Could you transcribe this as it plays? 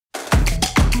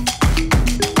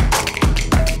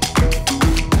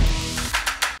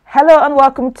Hello and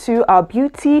welcome to our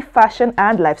beauty, fashion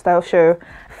and lifestyle show.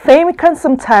 Fame can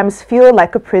sometimes feel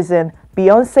like a prison,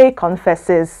 Beyonce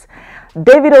confesses.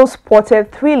 Davido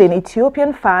spotted thrilling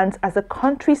Ethiopian fans as the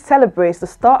country celebrates the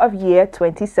start of year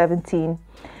 2017.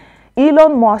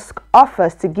 Elon Musk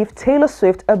offers to give Taylor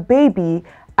Swift a baby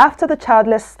after the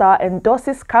childless star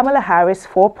endorses Kamala Harris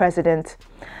for president.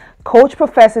 Coach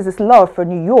professes his love for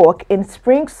New York in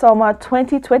Spring-Summer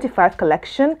 2025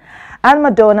 collection, and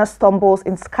Madonna stumbles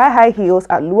in sky-high heels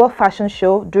at Lure Fashion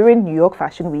Show during New York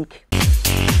Fashion Week.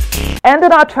 And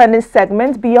in our trending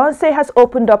segment, Beyonce has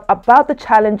opened up about the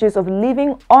challenges of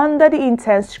living under the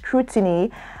intense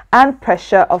scrutiny and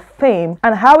pressure of fame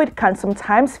and how it can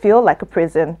sometimes feel like a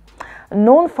prison.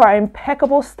 Known for her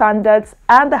impeccable standards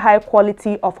and the high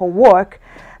quality of her work,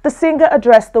 the singer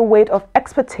addressed the weight of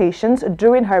expectations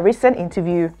during her recent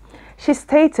interview. She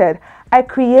stated, "I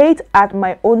create at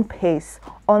my own pace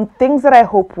on things that I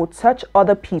hope will touch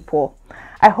other people.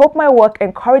 I hope my work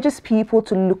encourages people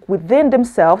to look within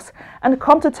themselves and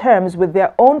come to terms with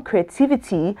their own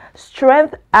creativity,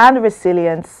 strength, and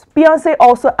resilience." Beyonce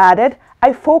also added,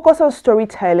 "I focus on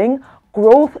storytelling,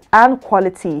 growth, and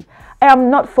quality. I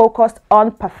am not focused on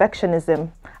perfectionism.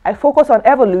 I focus on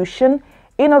evolution,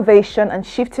 innovation, and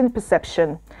shifting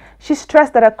perception." She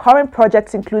stressed that her current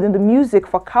projects, including the music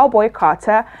for Cowboy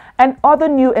Carter and other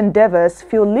new endeavors,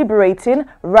 feel liberating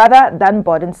rather than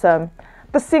burdensome.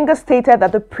 The singer stated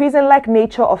that the prison-like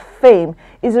nature of fame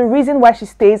is a reason why she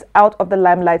stays out of the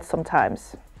limelight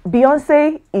sometimes.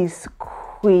 Beyonce is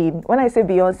queen. When I say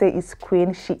Beyonce is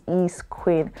queen, she is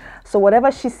queen. So whatever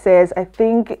she says, I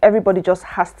think everybody just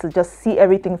has to just see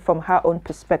everything from her own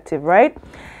perspective, right?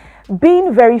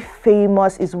 Being very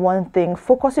famous is one thing,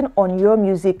 focusing on your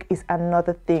music is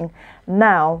another thing.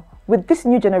 Now, with this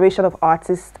new generation of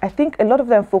artists, I think a lot of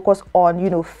them focus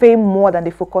on, fame more than they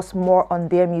focus more on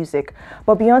their music.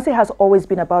 But Beyonce has always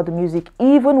been about the music,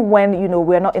 even when,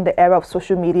 we're not in the era of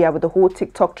social media with the whole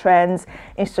TikTok trends,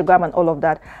 Instagram and all of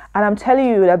that. And I'm telling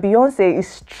you that Beyonce is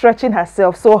stretching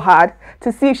herself so hard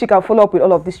to see if she can follow up with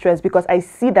all of these trends, because I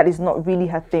see that is not really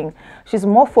her thing. She's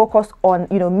more focused on,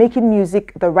 making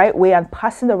music the right way and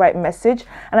passing the right message.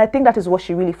 And I think that is what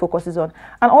she really focuses on.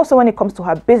 And also when it comes to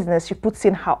her business, she puts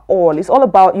in her all. It's all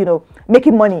about,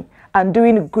 making money and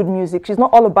doing good music. She's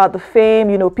not all about the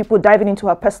fame, people diving into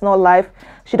her personal life.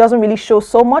 She doesn't really show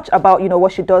so much about,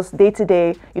 what she does day to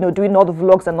day, doing all the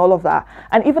vlogs and all of that.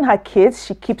 And even her kids,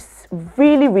 she keeps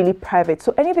really, really private.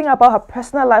 So anything about her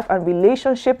personal life and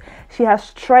relationship, she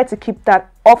has tried to keep that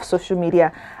off social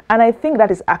media. And I think that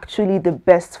is actually the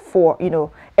best for,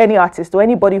 any artist or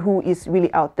anybody who is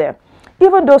really out there.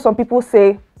 Even though some people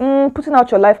say putting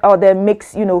out your life out there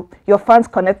makes, your fans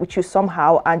connect with you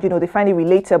somehow and, they find it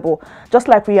relatable. Just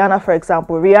like Rihanna, for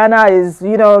example. Rihanna is,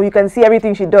 you can see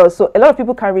everything she does. So a lot of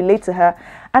people can relate to her.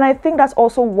 And I think that's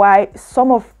also why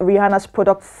some of Rihanna's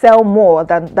products sell more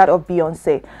than that of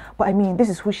Beyonce. But I mean, this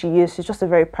is who she is. She's just a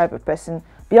very private person.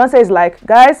 Beyonce is like,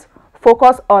 guys,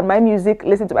 focus on my music,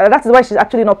 listen to it. That is why she's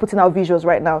actually not putting out visuals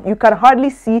right now. You can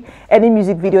hardly see any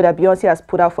music video that Beyonce has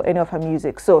put out for any of her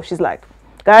music. So she's like,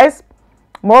 guys,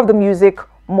 more of the music,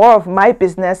 more of my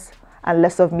business, and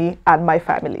less of me and my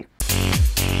family.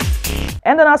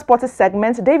 And in our sports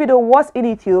segment, Davido was in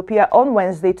Ethiopia on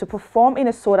Wednesday to perform in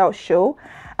a sold-out show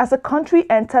as the country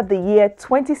entered the year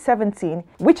 2017,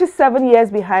 which is 7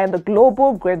 years behind the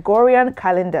global Gregorian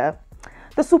calendar.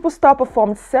 The superstar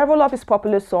performed several of his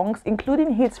popular songs,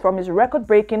 including hits from his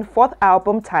record-breaking fourth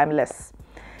album, Timeless.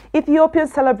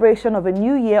 Ethiopia's celebration of a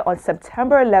new year on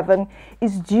September 11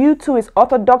 is due to its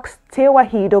Orthodox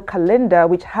Tewahedo calendar,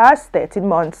 which has 13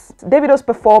 months. Davido's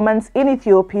performance in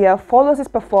Ethiopia follows his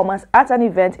performance at an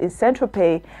event in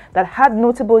Saint-Tropez that had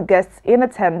notable guests in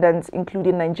attendance,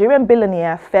 including Nigerian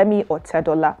billionaire Femi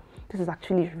Otedola. This is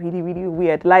actually really, really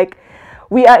weird. Like,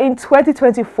 we are in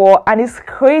 2024 and it's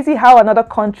crazy how another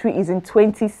country is in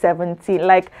 2017.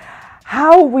 Like,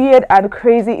 how weird and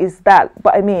crazy is that?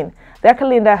 But I mean, their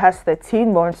calendar has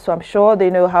 13 months, so I'm sure they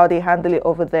know how they handle it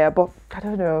over there. But I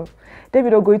don't know,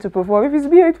 Davido going to perform. If it's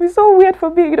me, it would be so weird for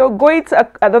me, going to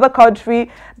another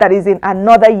country that is in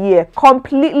another year,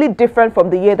 completely different from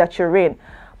the year that you're in.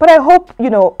 But I hope,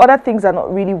 other things are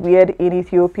not really weird in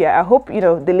Ethiopia. I hope,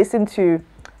 they listen to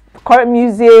current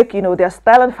music, their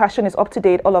style and fashion is up to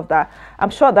date, all of that. I'm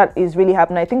sure that is really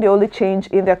happening. I think the only change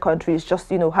in their country is just,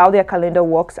 how their calendar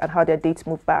works and how their dates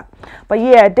move back. But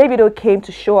yeah, Davido came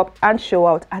to show up and show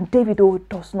out, and Davido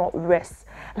does not rest.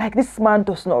 Like, this man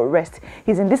does not rest.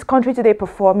 He's in this country today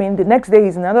performing, the next day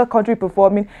he's in another country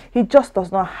performing. He just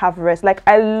does not have rest. Like,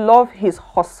 I love his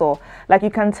hustle. Like, you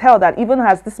can tell that even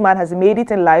as this man has made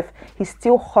it in life, he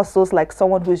still hustles like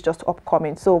someone who is just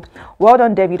upcoming. So well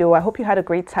done, Davido. I hope you had a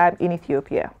great time in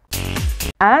Ethiopia.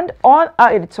 And on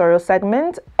our editorial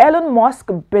segment, Elon Musk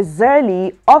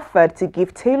bizarrely offered to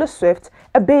give Taylor Swift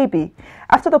a baby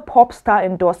after the pop star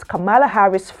endorsed Kamala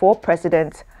Harris for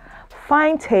president.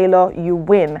 Fine, Taylor, you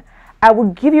win. I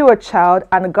will give you a child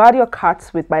and guard your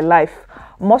cats with my life,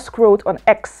 Musk wrote on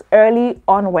X early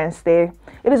on Wednesday.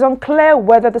 It is unclear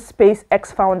whether the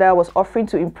SpaceX founder was offering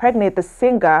to impregnate the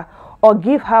singer or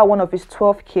give her one of his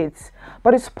 12 kids,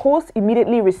 but his post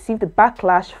immediately received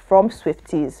backlash from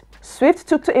Swifties. Swift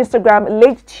took to Instagram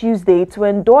late Tuesday to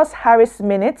endorse Harris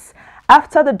minutes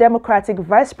after the Democratic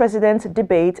vice president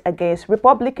debate against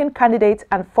Republican candidate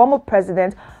and former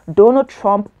President Donald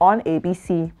Trump on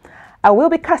ABC. I will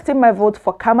be casting my vote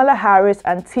for Kamala Harris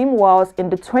and Tim Walz in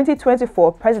the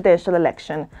 2024 presidential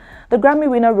election, the Grammy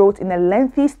winner wrote in a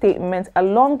lengthy statement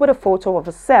along with a photo of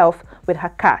herself with her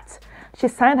cat. She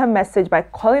signed her message by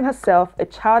calling herself a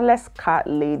childless cat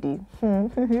lady.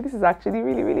 This is actually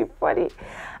really, really funny.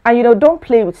 And you know, don't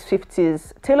play with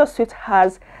Swifties. Taylor Swift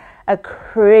has a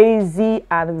crazy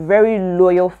and very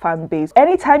loyal fan base.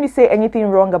 Anytime you say anything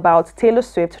wrong about Taylor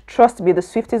Swift, trust me, the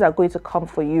Swifties are going to come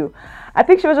for you. I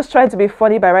think she was just trying to be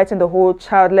funny by writing the whole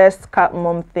childless cat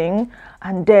mom thing.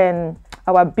 And then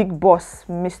our big boss,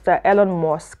 Mr. Elon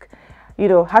Musk, you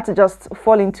know, had to just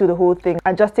fall into the whole thing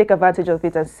and just take advantage of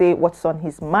it and say what's on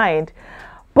his mind.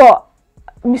 But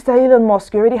Mr. Elon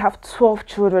Musk, you already have 12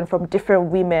 children from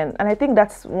different women. And I think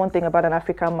that's one thing about an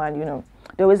African man, you know.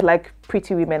 They always like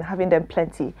pretty women, having them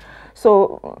plenty.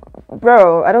 So,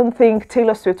 bro, I don't think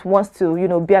Taylor Swift wants to, you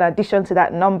know, be an addition to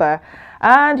that number.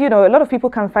 And, you know, a lot of people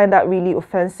can find that really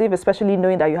offensive, especially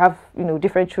knowing that you have, you know,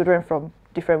 different children from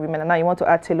different women. And now you want to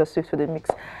add Taylor Swift to the mix.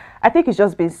 I think he's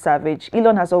just being savage.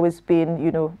 Elon has always been,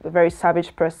 you know, a very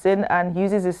savage person and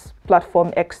uses his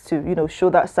platform X to, you know, show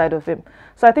that side of him.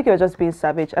 So I think he was just being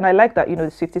savage. And I like that, you know,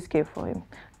 the Swifties came for him.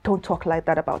 Don't talk like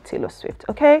that about Taylor Swift,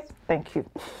 okay? Thank you.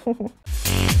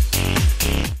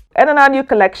 And in our new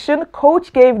collection,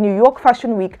 Coach gave New York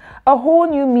Fashion Week a whole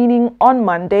new meaning on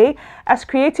Monday as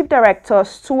creative director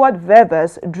Stuart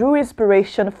Vevers drew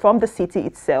inspiration from the city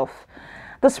itself.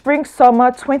 The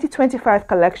Spring-Summer 2025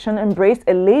 collection embraced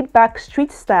a laid-back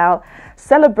street style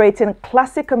celebrating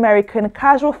classic American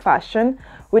casual fashion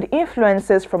with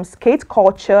influences from skate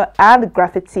culture and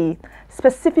graffiti,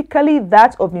 specifically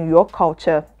that of New York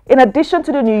culture. In addition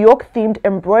to the New York-themed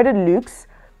embroidered looks,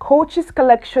 Coach's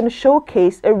collection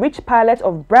showcased a rich palette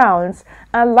of browns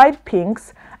and light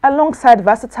pinks alongside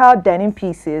versatile denim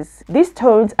pieces. These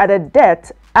tones added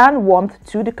depth and warmth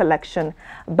to the collection,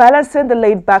 balancing the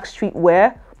laid-back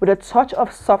streetwear with a touch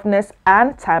of softness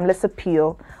and timeless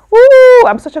appeal. Woo!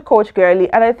 I'm such a Coach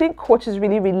girly, and I think Coach is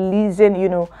really releasing, you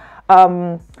know,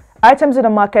 items in the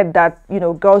market that, you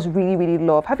know, girls really, really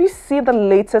love. Have you seen the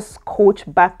latest Coach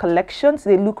bag collections?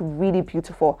 They look really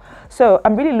beautiful. So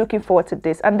I'm really looking forward to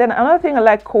this. And then another thing I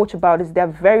like Coach about is they're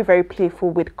very, very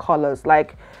playful with colors.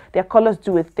 Like, their colors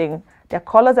do a thing. Their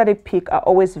colors that they pick are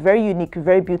always very unique,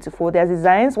 very beautiful. Their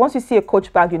designs, once you see a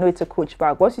Coach bag, you know it's a Coach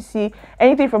bag. Once you see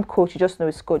anything from Coach, you just know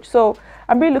it's Coach. So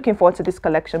I'm really looking forward to this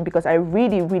collection because I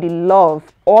really, really love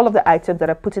all of the items that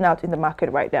are putting out in the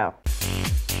market right now.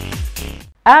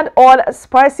 And all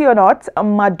spicy or not,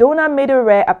 Madonna made a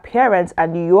rare appearance at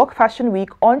New York Fashion Week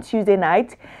on Tuesday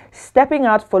night, stepping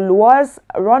out for Lua's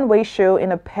runway show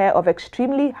in a pair of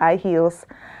extremely high heels.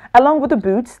 Along with the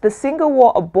boots, the singer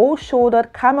wore a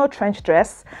bold-shouldered camel trench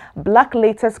dress, black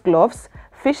latex gloves,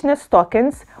 fishnet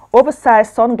stockings,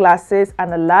 oversized sunglasses,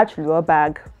 and a large Lua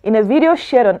bag. In a video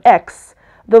shared on X,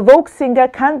 the Vogue singer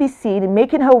can be seen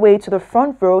making her way to the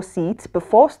front row seat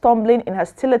before stumbling in her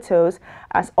stilettos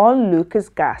as onlookers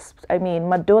gasped. I mean,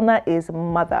 Madonna is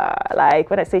mother. Like,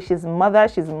 when I say she's mother,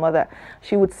 she's mother.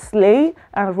 She would slay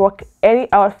and rock any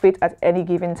outfit at any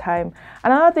given time.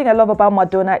 Another thing I love about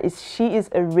Madonna is she is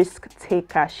a risk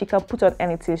taker. She can put on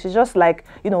anything. She's just like,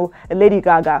 you know, a Lady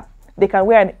Gaga. They can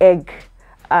wear an egg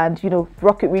and, you know,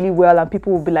 rock it really well, and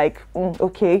people will be like,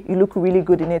 okay, you look really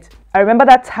good in it. I remember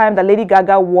that time that Lady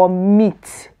Gaga wore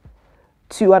meat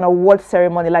to an award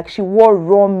ceremony. Like, she wore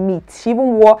raw meat. She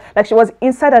even wore, like, she was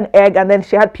inside an egg and then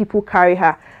she had people carry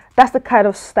her. That's the kind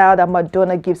of style that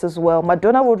Madonna gives as well.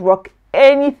 Madonna would rock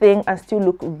anything and still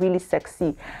look really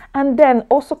sexy. And then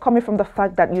also coming from the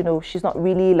fact that, you know, she's not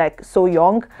really like so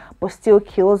young but still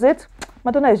kills it.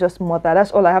 Madonna is just mother.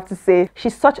 That's all I have to say.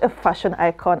 She's such a fashion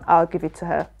icon. I'll give it to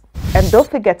her. And don't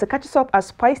forget to catch us up at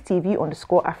Spice TV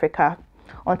 _Africa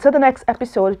Until the next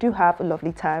episode, do have a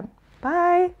lovely time.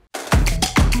 Bye.